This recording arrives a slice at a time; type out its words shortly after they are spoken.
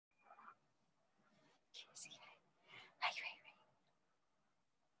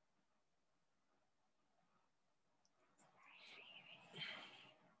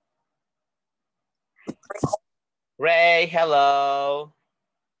Ray, hello.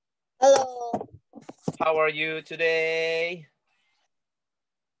 Hello. How are you today?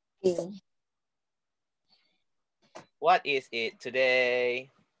 Okay. What is it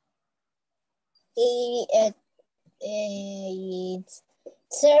today? It's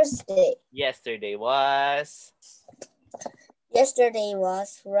Thursday. Yesterday was. Yesterday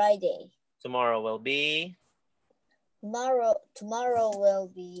was Friday. Tomorrow will be. Tomorrow will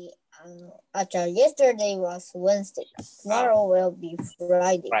be actually yesterday was Wednesday. Tomorrow will be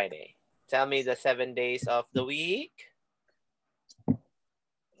Friday. Friday. Tell me the 7 days of the week.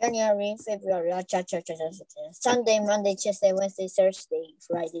 January, February, Sunday, Monday, Tuesday, Wednesday, Thursday,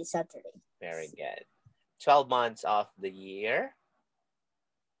 Friday, Saturday. Very good. 12 months of the year.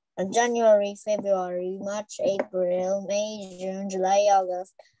 January, February, March, April, May, June, July,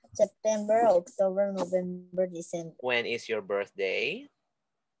 August, September, October, November, December. When is your birthday?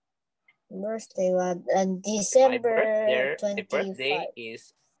 Birthday was December 25. My birthday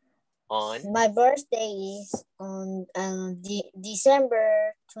is on. My birthday is on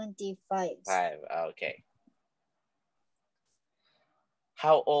December 25. Okay.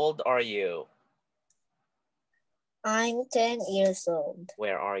 How old are you? I'm 10 years old.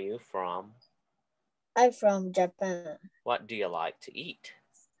 Where are you from? I'm from Japan. What do you like to eat?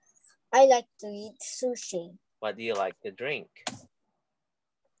 I like to eat sushi. What do you like to drink?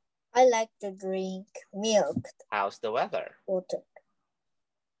 I like to drink milk. How's the weather? Water.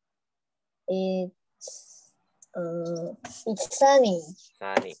 It's sunny.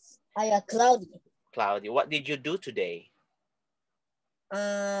 Sunny. Cloudy. Cloudy. What did you do today?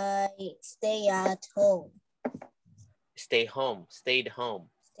 I stay at home. Stayed home. Stayed home.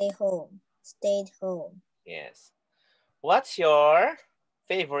 Yes. What's your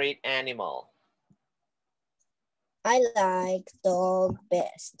favorite animal? I like dog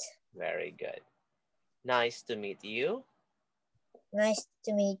best. Very good. Nice to meet you. Nice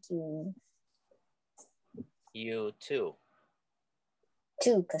to meet you. You too.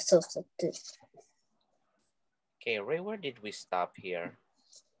 Too. Okay, Ray, where did we stop here?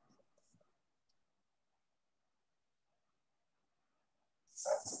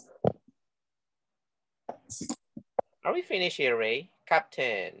 Are we finished here, Ray?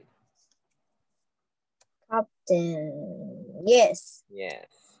 Captain. Yes. Yes.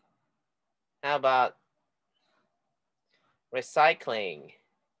 How about recycling?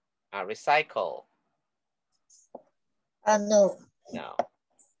 Recycle. No. No.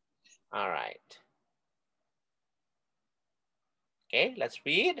 All right. Okay, let's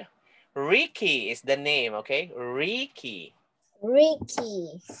read. Ricky is the name, okay? Ricky.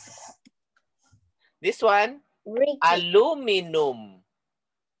 This one, Ricky. aluminum.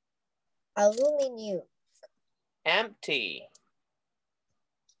 Aluminum. Empty.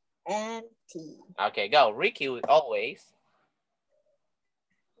 Empty. Okay, go. Ricky always.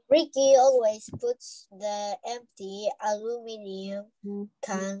 Ricky always puts the empty aluminum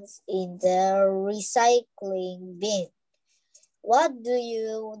cans in the recycling bin. What do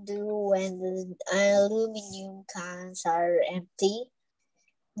you do when the aluminum cans are empty?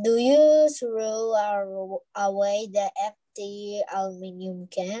 Do you throw away the empty aluminum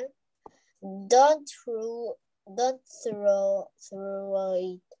can? Don't throw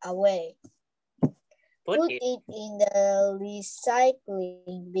it away. Put it in the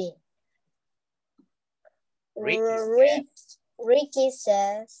recycling bin. Ricky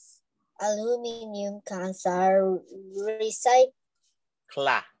says aluminum cans are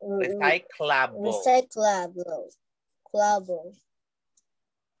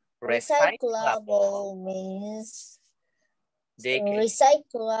recyclable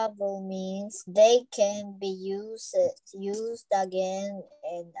means they can be used again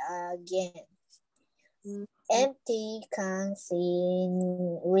and again. Empty cans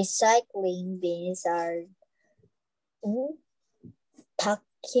in recycling bins are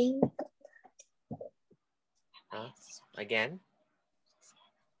packing. Again.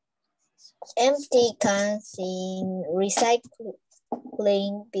 Empty cans in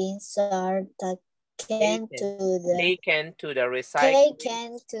recycling bins are taken to the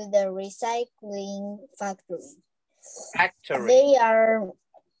recycling factory.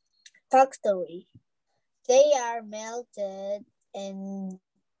 They are melted and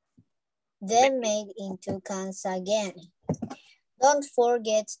then made into cans again. Don't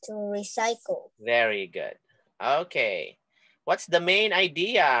forget to recycle. Very good. Okay. What's the main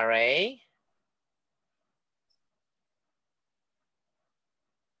idea, Ray?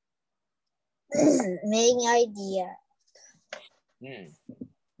 Main idea.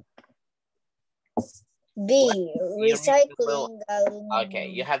 B. Recycling aluminum. Okay,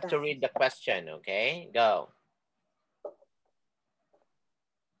 you have to read the question, okay? Go.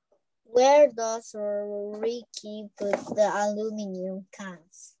 Where does Ricky put the aluminum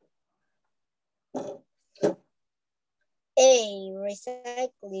cans? A.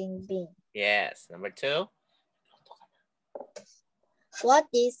 Recycling bin. Yes. Number 2. What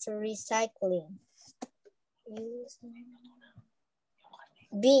is recycling?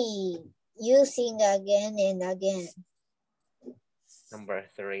 B. Using again and again. Number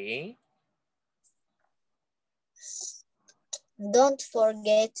 3. Don't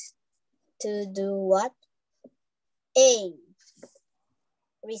forget to do what? A.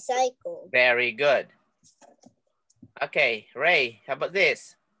 Recycle. Very good. Okay, Ray, how about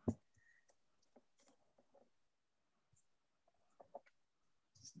this?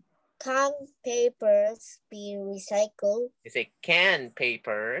 Can papers be recycled? You say can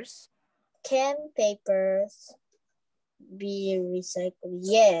papers. Can papers be recycled?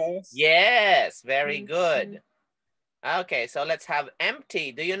 Yes. Yes, very good. Okay, so let's have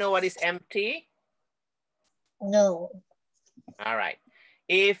empty. Do you know what is empty? No. All right.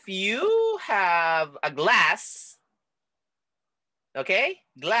 If you have a glass, okay,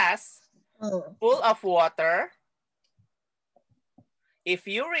 glass full of water, if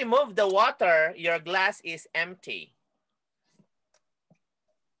you remove the water, your glass is empty.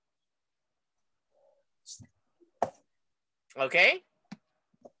 Okay?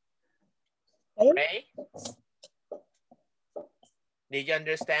 Okay? Did you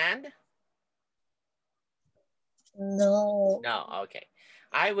understand? No. No, okay.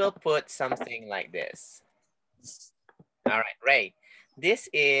 I will put something like this. All right, Ray. This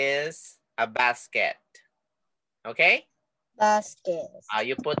is a basket. Okay? Basket.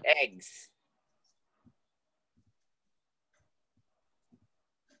 You put eggs.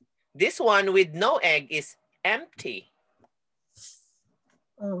 This one with no egg is empty.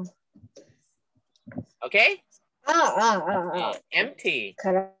 Okay? Empty.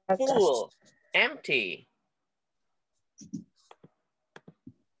 Full. Empty.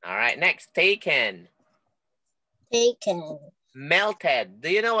 All right, next, taken. Taken. Melted. Do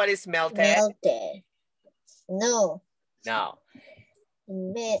you know what is melted? Melted. No. No.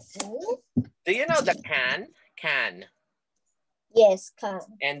 Do you know the can? Can. Yes, can.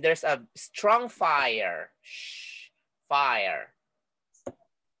 And there's a strong fire. Fire.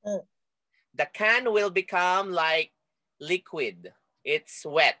 The can will become like liquid. It's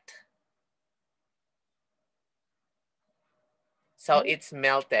wet. So it's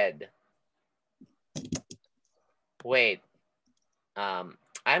melted. Wait. I'm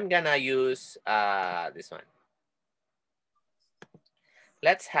gonna use this one.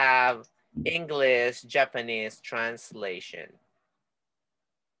 Let's have English, Japanese translation.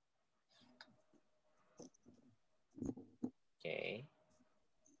 Okay.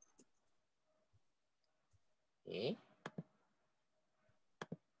 Okay.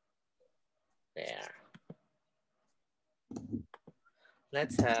 There.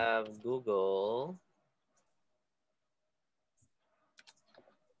 Let's have Google.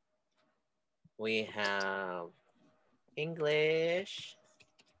 We have English.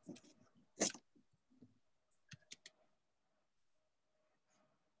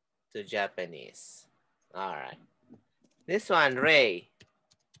 To Japanese. All right. This one, Ray.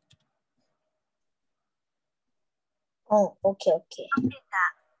 Oh, okay.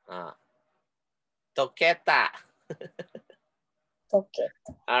 Toketa. Okay.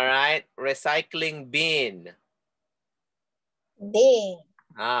 All right. Recycling bin. Bin.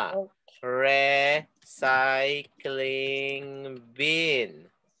 Okay. Recycling bin.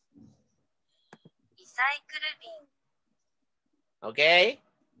 Okay?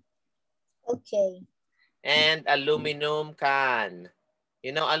 Okay. And aluminum can.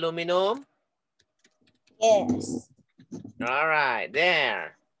 You know aluminum? Yes. All right,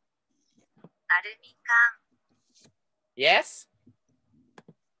 there. Yes?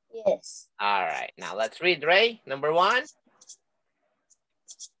 Yes. All right, now let's read, Ray. Number 1.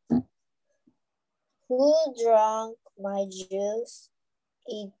 Who drank my juice?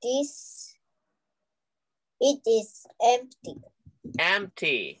 It is empty.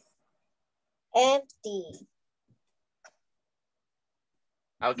 Empty. Empty.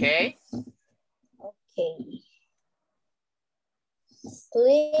 Okay? Okay.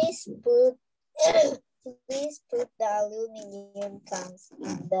 Please put the aluminum cans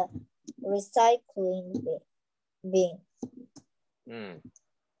in the recycling bin.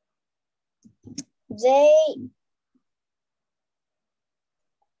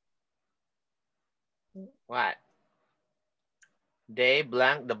 What? They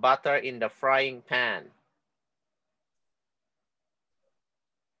blank the butter in the frying pan.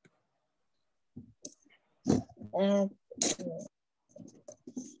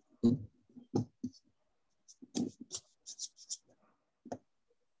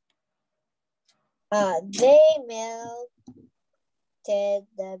 They melted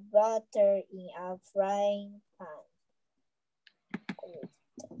the butter in a frying pan.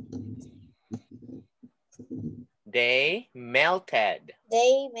 They melted.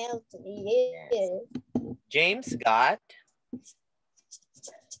 They melted Yes. it. James got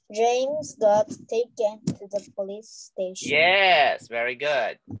taken to the police station. yes, very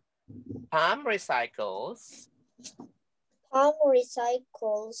good. Pam recycles. Pam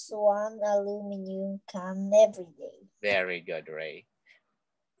recycles one aluminum can every day. Very good, Ray.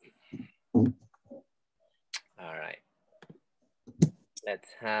 All right. Let's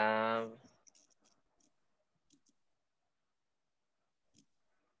have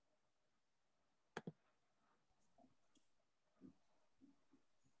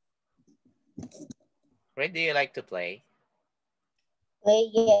Ray, do you like to play?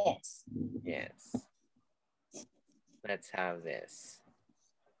 Yes. Yes. Let's have this.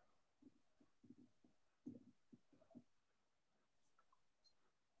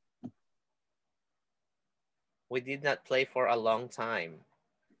 We did not play for a long time.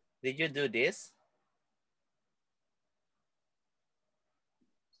 Did you do this?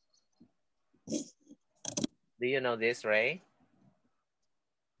 Do you know this, Ray?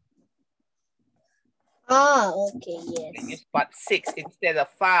 Okay, Can you yes. spot 6 instead of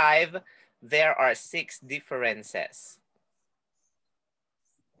 5? There are 6 differences.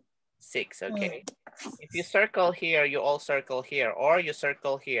 6, okay? If you circle here, you all circle here, or you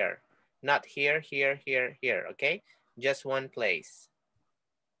circle here. Not here, here, here, here, okay? Just one place.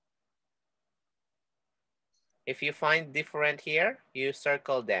 If you find different here, you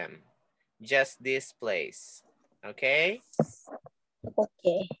circle them. Just this place, okay?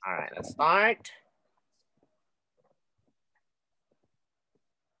 Okay. All right, let's start.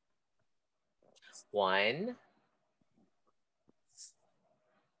 One,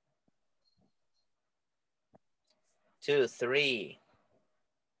 two, three,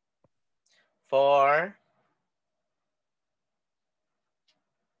 four,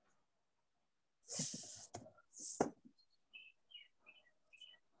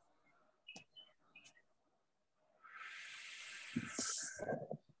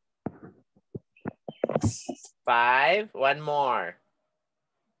 five, one more.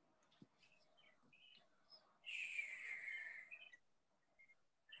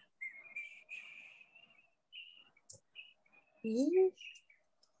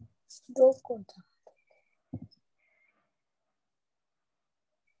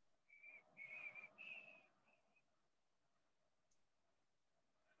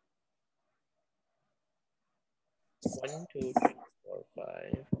 One, two, three, four,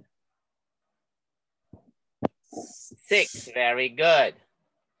 five, six. Very good.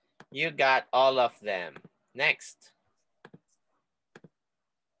 You got all of them. Next.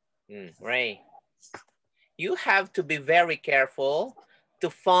 Ray, you have to be very careful to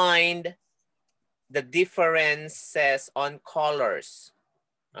find the differences on colors.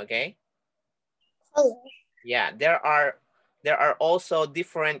 Okay? Color. Yeah, there are also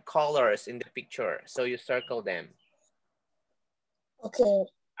different colors in the picture. So you circle them. Okay. All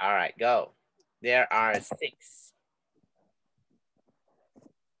right, go. There are 6.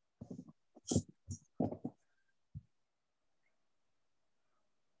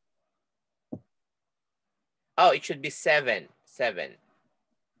 Oh, it should be 7. 7.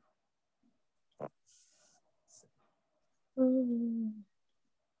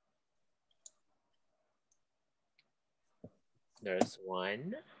 There's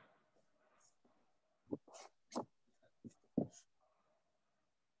 1.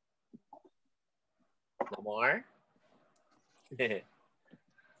 No more.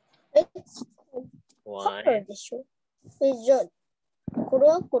 It's 1. color でしょ。じゃあ、これ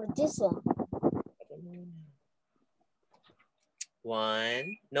はこれ this one.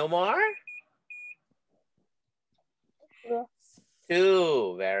 1. No more. これは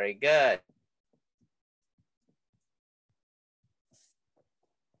 2. Very good.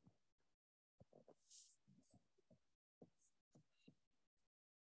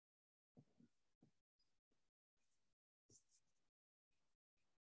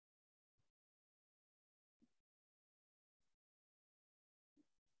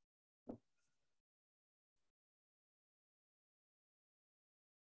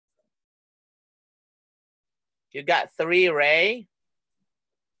 You got 3, Ray.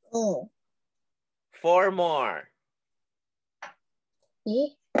 4 more.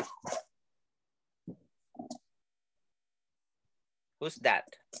 え Who's that?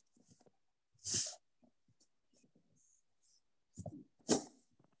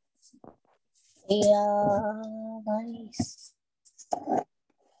 Yeah, nice.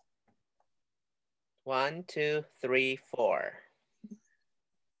 1, 2, 3, 4.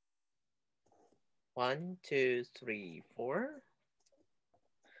 1, 2, 3, 4.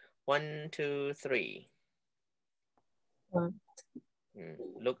 1, 2, 3. 1.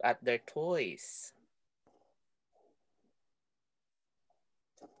 Look at their toys.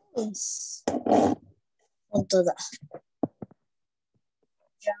 Yes. 本当だ。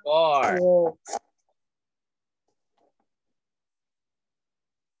 4. お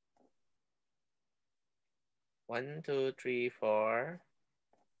 1, 2, 3, 4.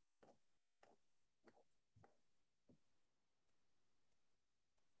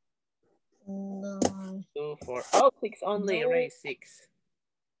 No. 2, 4. Oh, 6 only. No. Ray, 6.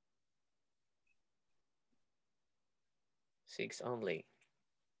 6 only.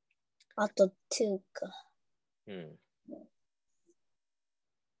 あと2か。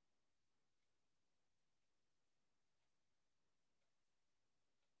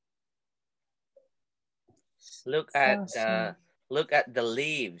Look at the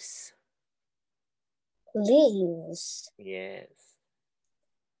leaves. Leaves. Yes.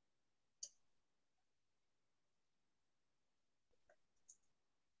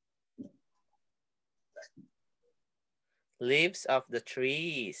 Leaves of the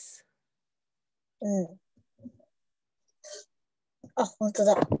trees. あ、本当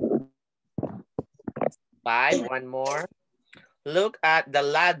だ。5, one more. Look at the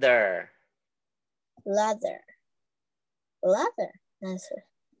ladder. Ladder. Ladder. 何それ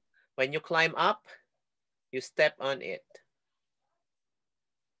When you climb up, you step on it.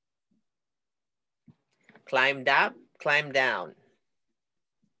 Climb up, climb down.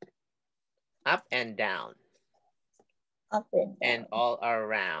 Up and down. Up and down. And all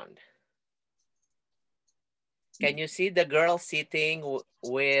around. Can you see the girl sitting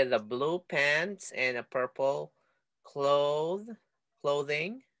with a blue pants and a purple clothing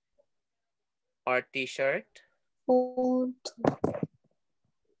or t-shirt? 本当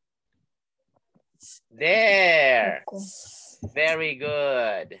There. ここ Very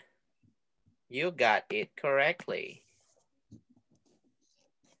good. You got it correctly.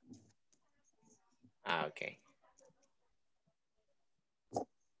 Okay.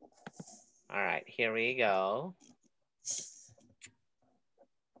 All right, here we go.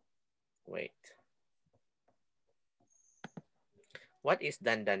 Wait. What is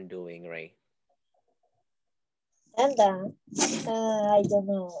Dandan doing, Ray? Dandan? I don't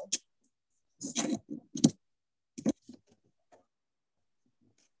know.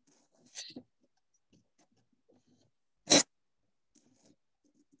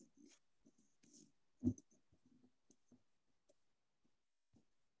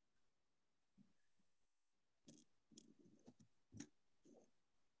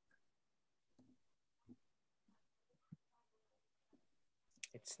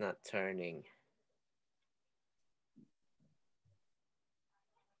 It's not turning.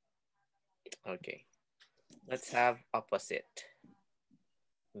 Okay. Let's have opposite.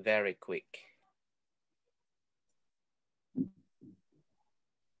 Very quick.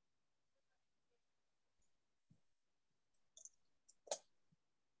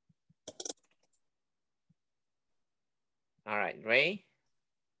 All right, Ray.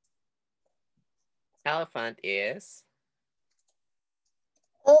 Elephant is?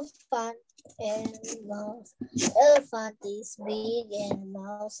 Elephant and mouse. Elephant is big and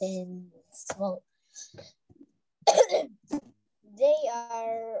mouse and small. They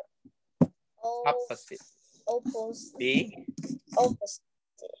are all Opposite. Big? Opposite.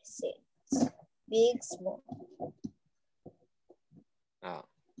 Big, small. Oh.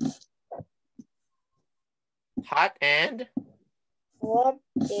 Hot and? What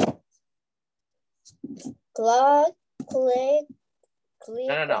is cloud, click,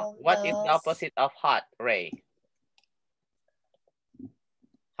 No. What is the opposite of hot, Ray?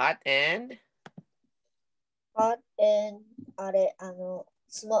 Hot and? Hot and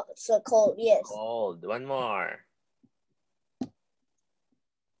small, so cold, yes. Cold. One more.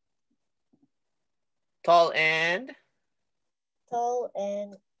 Tall and? Tall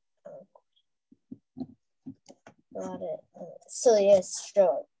and got it. So yes,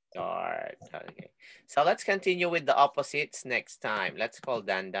 short. Short. Okay. So let's continue with the opposites next time. Let's call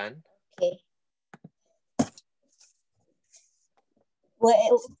Dandan. Okay.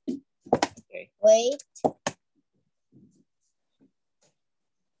 Wait. Okay. Wait.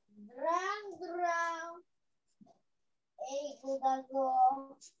 Drang. Hey, Budago.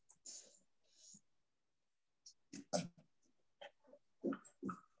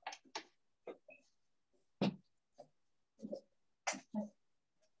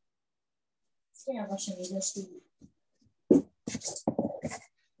好きな場所に移動していい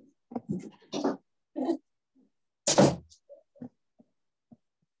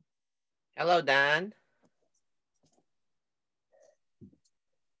Hello, Dan.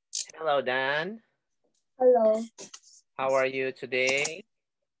 Hello, Dan. Hello. How are you today?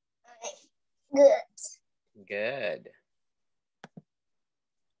 Good. Good.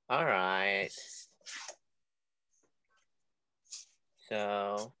 All right.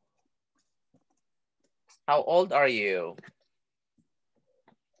 So, how old are you?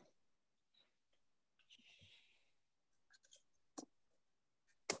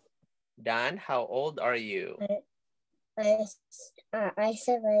 Dan, how old are you? I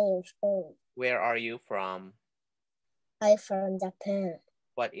 7 years old. Where are you from? I'm from Japan.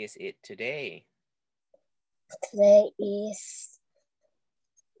 What is it today? Today is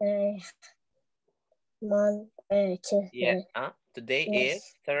Tuesday. Yeah. Today is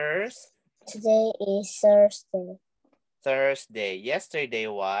Thursday. Today is Thursday. Thursday. Yesterday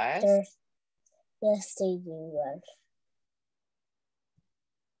was? Yesterday was.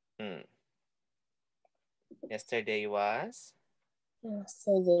 Yesterday was?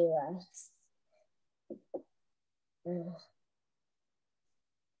 Yesterday was.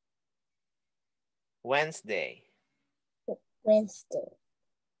 Wednesday. Wednesday.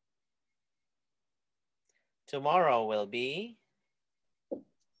 Tomorrow will be?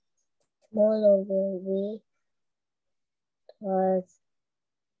 Tomorrow will be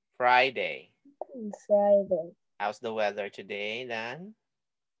Friday. Friday. How's the weather today, Dan?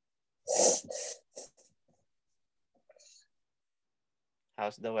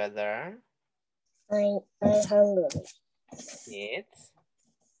 How's the weather? I'm hungry. It's?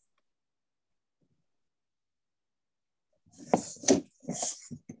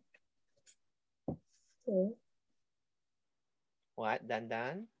 What,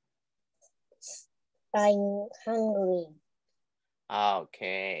 Dan? I'm hungry.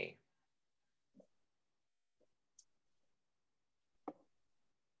 Okay.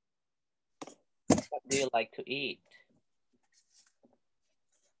 What do you like to eat?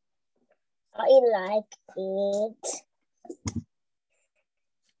 I like it.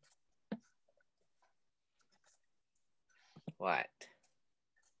 What?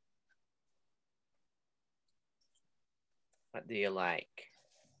 What do you like?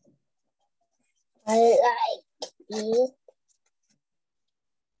 I like it.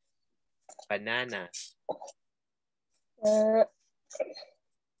 Banana. Uh,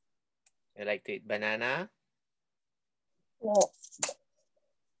 You like to eat banana? no.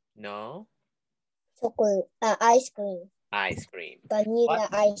 No? Chocolate. Ice cream. Ice cream. Vanilla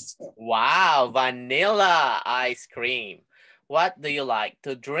ice cream. Wow, vanilla ice cream. What do you like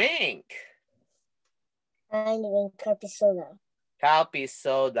to drink? I drink coffee soda. Coffee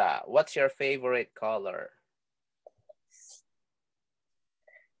soda. What's your favorite color?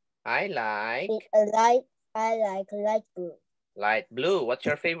 I like light blue. light blue. What's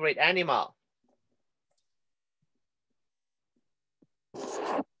your favorite animal?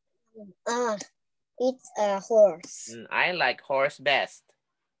 It's a horse. I like horse best.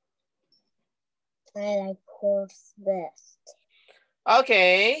 I like horse best.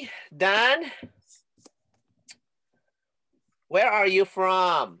 Okay, Dan. Where are you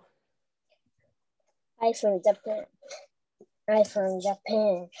from? I'm from Japan. I'm from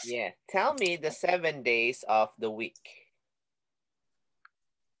Japan. Yeah, tell me the 7 days of the week.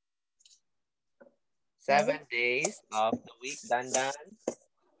 7 days of the week, Dan.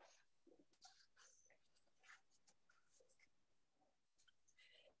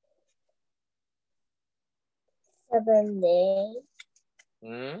 7 days.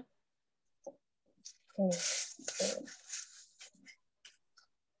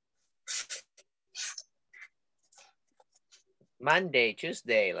 Monday,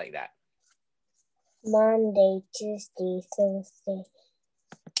 Tuesday, like that. Monday, Tuesday, Thursday.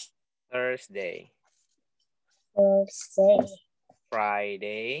 Thursday. Thursday.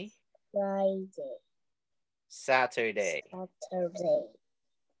 Friday. Friday. Saturday. Saturday.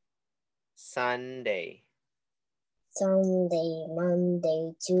 Sunday. Sunday,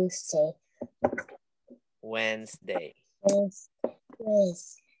 Monday, Tuesday. Wednesday. Wednesday.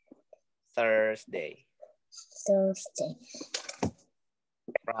 Thursday. Thursday.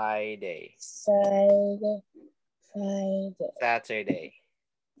 Friday. Friday. Saturday.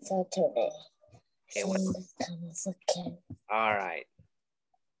 Saturday. Okay, all right.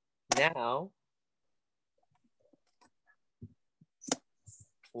 Now,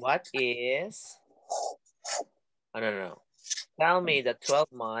 what is... Oh, no. Tell me the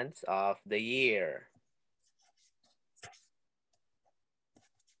 12 months of the year.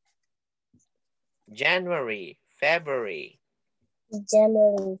 January, February.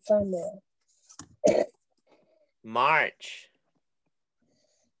 January, February. March.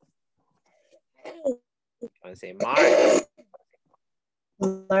 I say March.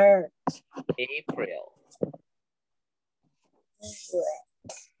 March. April.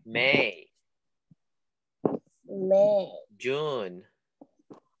 May. May. June.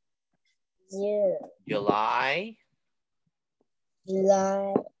 June. July.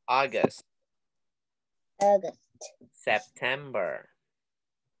 July. August. August. September.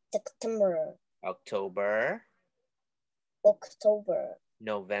 September. October. October.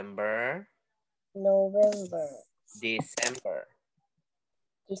 November. November. December.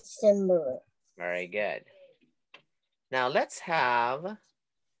 December. Very good. Now let's have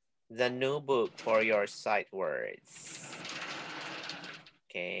the new book for your sight words.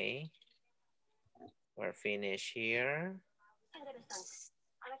 Okay. We're finished here.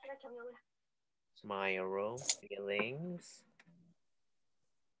 My room, feelings.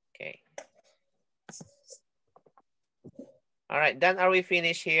 Okay. All right, then are we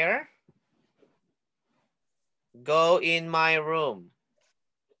finished here? Go in my room.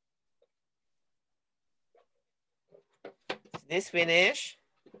 Is this finish?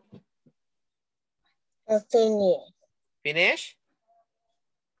 Finish. Finish?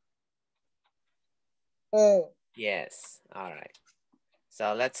 Yes. All right.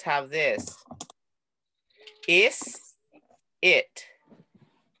 So let's have this. Is it?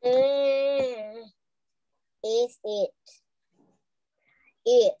 Is it?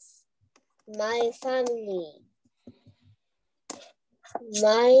 Is my family.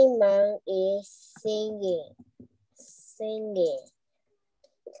 My mom is singing.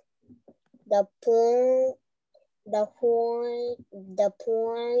 The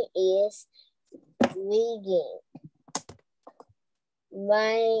point is reading.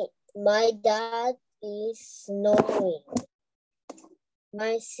 My dad is snowing.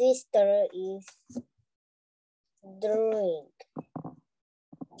 My sister is drawing.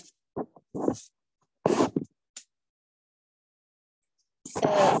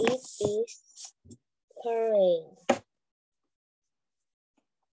 It is pouring.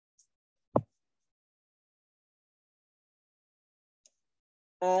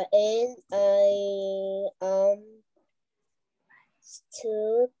 And I am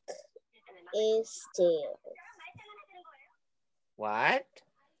stuck still. What?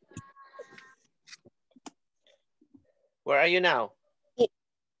 Where are you now?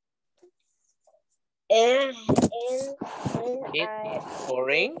 And It is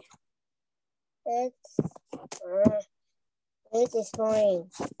pouring. It is pouring.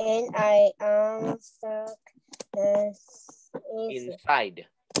 And I am stuck inside.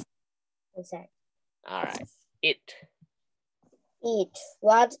 Inside. All right. It. It.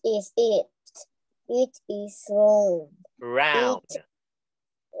 What is it? It is round. Round.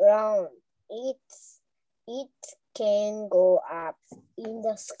 Round. It can go up in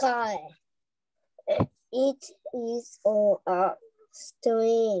the sky. It is on a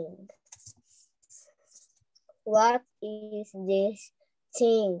string. What is this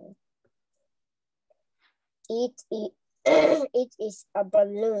thing? It is a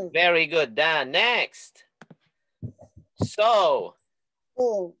balloon. Very good, Dan. Next. So.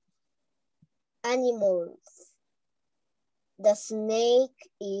 Oh, animals. The snake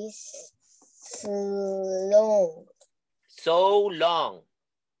is long. So long.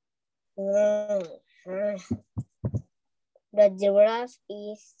 The giraffe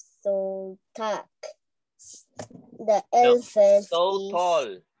is so thick. The elephant so is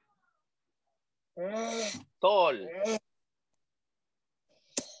tall. Tall.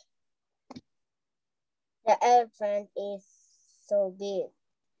 The elephant is so big.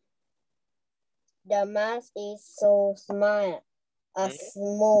 The mouse is so small.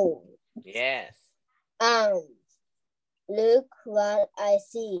 Small. Yes. Look what I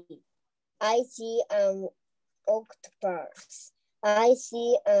see. I see an octopus. I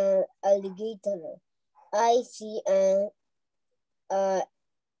see an alligator. I see an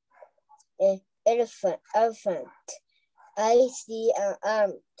elephant. I see an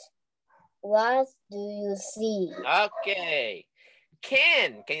ant. What do you see? Okay.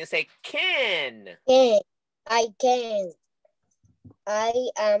 Can you say can? I can. I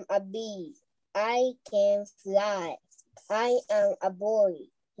am a bee. I can fly. I am a boy.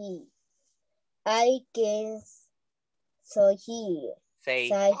 I can so here. Say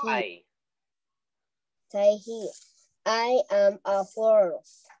hi. Say here. I am a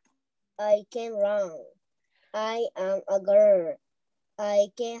horse. I can run. I am a girl.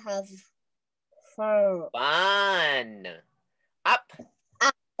 I can have fun. Fun. Up.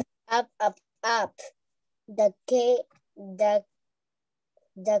 Up. The kids.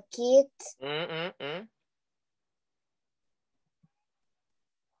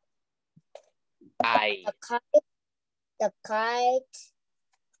 I. The kite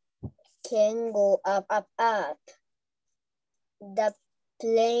can go up, up, up. The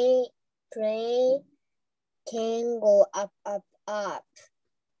plane can go up, up, up.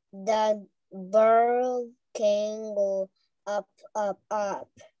 The bird can go up, up, up.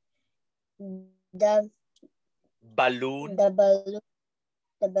 The Balloon. The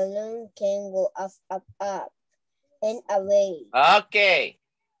balloon can go up, up, up, and away. Okay.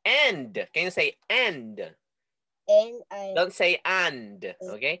 And. Can you say and? And Don't say and.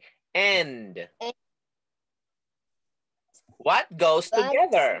 Okay. And. What goes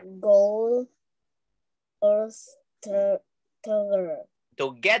together? Goes together.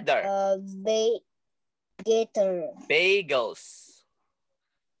 Together. Bagels.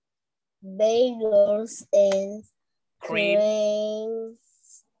 Bagels and Cream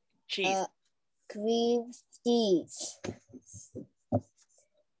cheese. Cream cheese.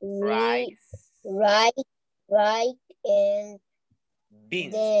 Rice. Rice and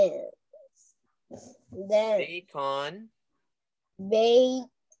Beans. Then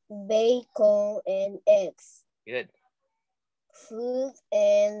bacon and eggs. Good. Fruit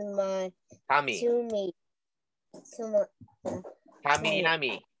and my Tummy.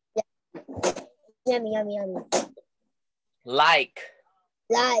 Tummy. Yummy. Yummy. Like.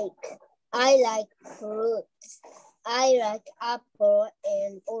 I like fruits. I like apple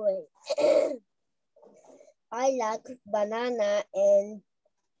and orange. I like banana and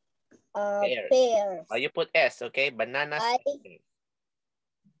pears. Oh, you put S, okay? Bananas.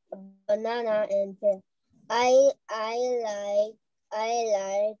 Banana and pear. I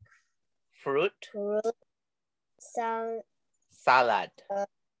like fruit. Salad. Salad.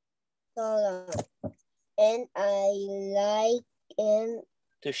 And I like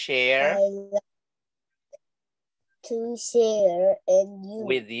to share. I like to share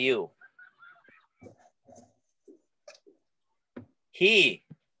with you. He,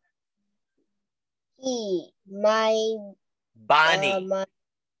 my bunny.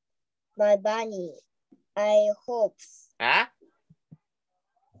 My bunny. I hopes. Huh?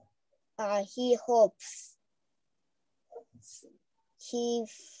 He hopes. He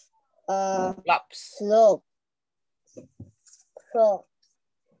flops.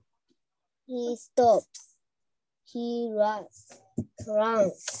 He stops. He runs.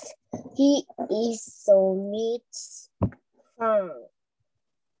 He is so much fun.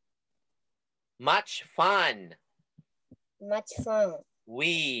 Much fun.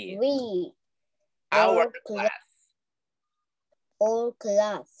 Our class. All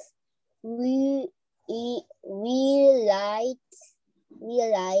class. We write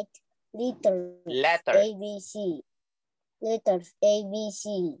letters.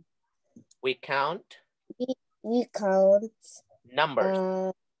 ABC. We count. We count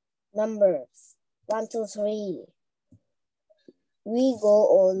numbers. Numbers. 1, 2, 3. We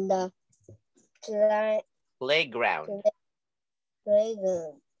go on the playground.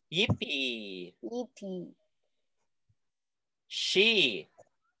 Yippee. She.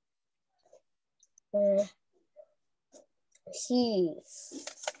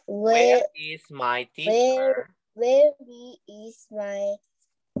 Where is my teacher? Where is my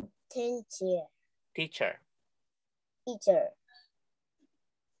teacher?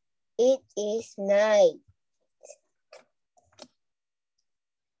 It is night.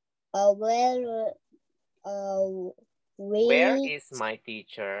 Where is my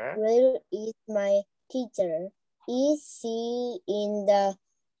teacher? Where is my teacher? Is she in the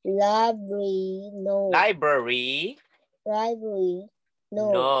library? No. Library?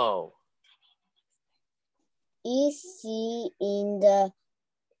 No. Is she in the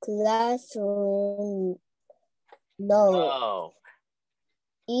classroom? No.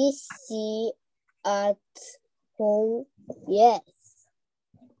 Is she at home? Yes.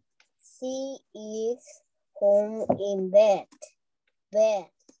 She is home in bed.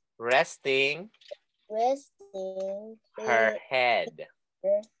 Resting her head.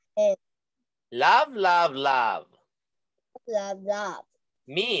 Love.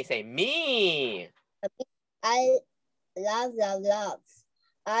 Me. Say me. I love.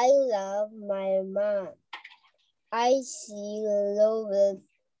 I love my mom. She loves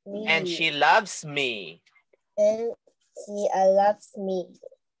me. And she loves me. And she loves me.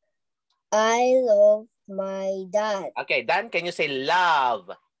 I love my dad. Okay, Dan, can you say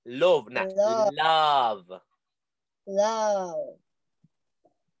love? Love, not love. Love.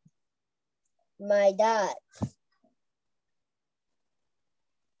 My dad.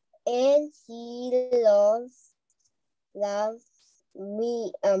 And he loves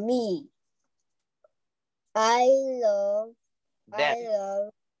me. I love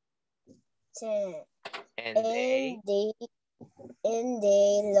 10. And they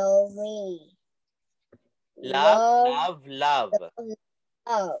love me. love. Love.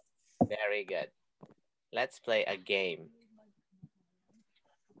 Very good. Let's play a game.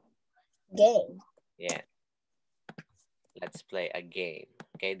 Game. Yeah. Let's play a game.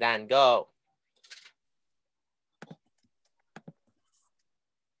 Okay, Dan, go.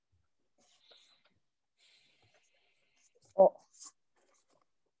 Oh.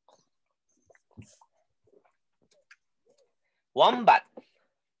 Wombat.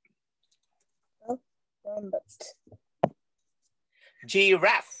 Wombat.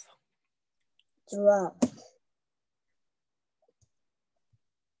 Giraffe. Giraffe.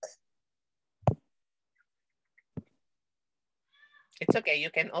 It's okay, you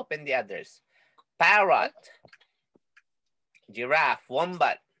can open the others. Parrot. Giraffe.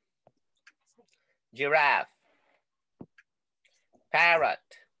 Wombat. Giraffe. Parrot.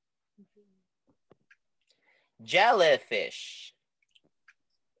 Jellyfish.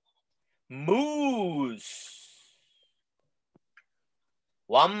 Moose.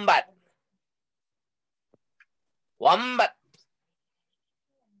 Wombat. Wombat.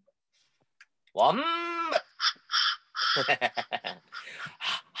 Wombat.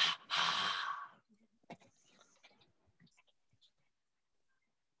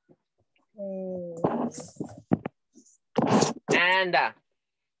 Panda.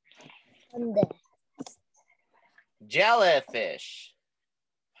 Panda. Jellyfish.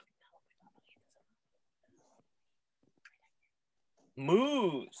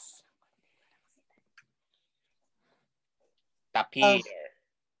 Moose. Tapir.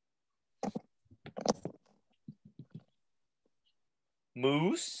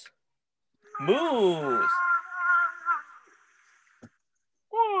 Moose. Moose.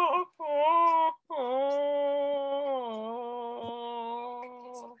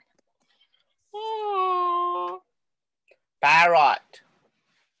 Parrot.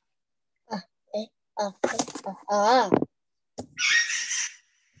 Parrot.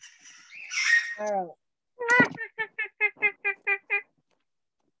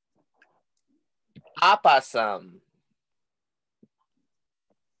 Opossum.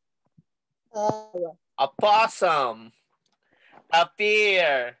 Opossum.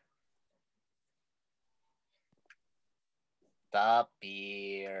 Tapir.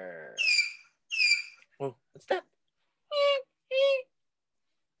 Tapir. Oh, what's that?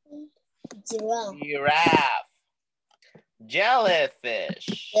 Giraffe. Giraffe.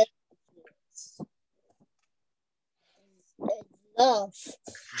 Jellyfish. Giraffe.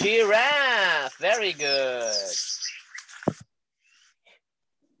 Giraffe. Very good.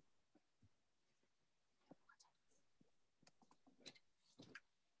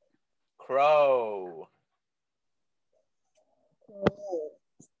 Crow.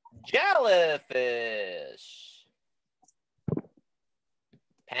 Jellyfish.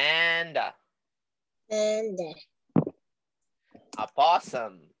 Panda. Panda.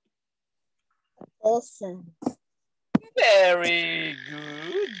 Opossum. Awesome. Very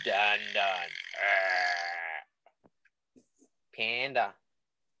good. Done. Panda.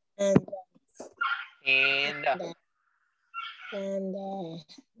 Panda. Panda. Panda.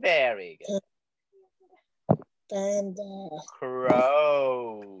 Very good. Panda.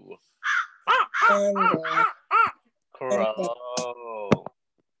 Crow. Panda. Crow.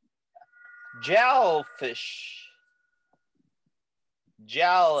 Jellyfish.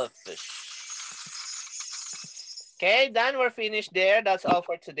 Jellyfish. Okay, done. We're finished there. That's all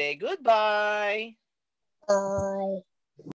for today. Goodbye. Bye.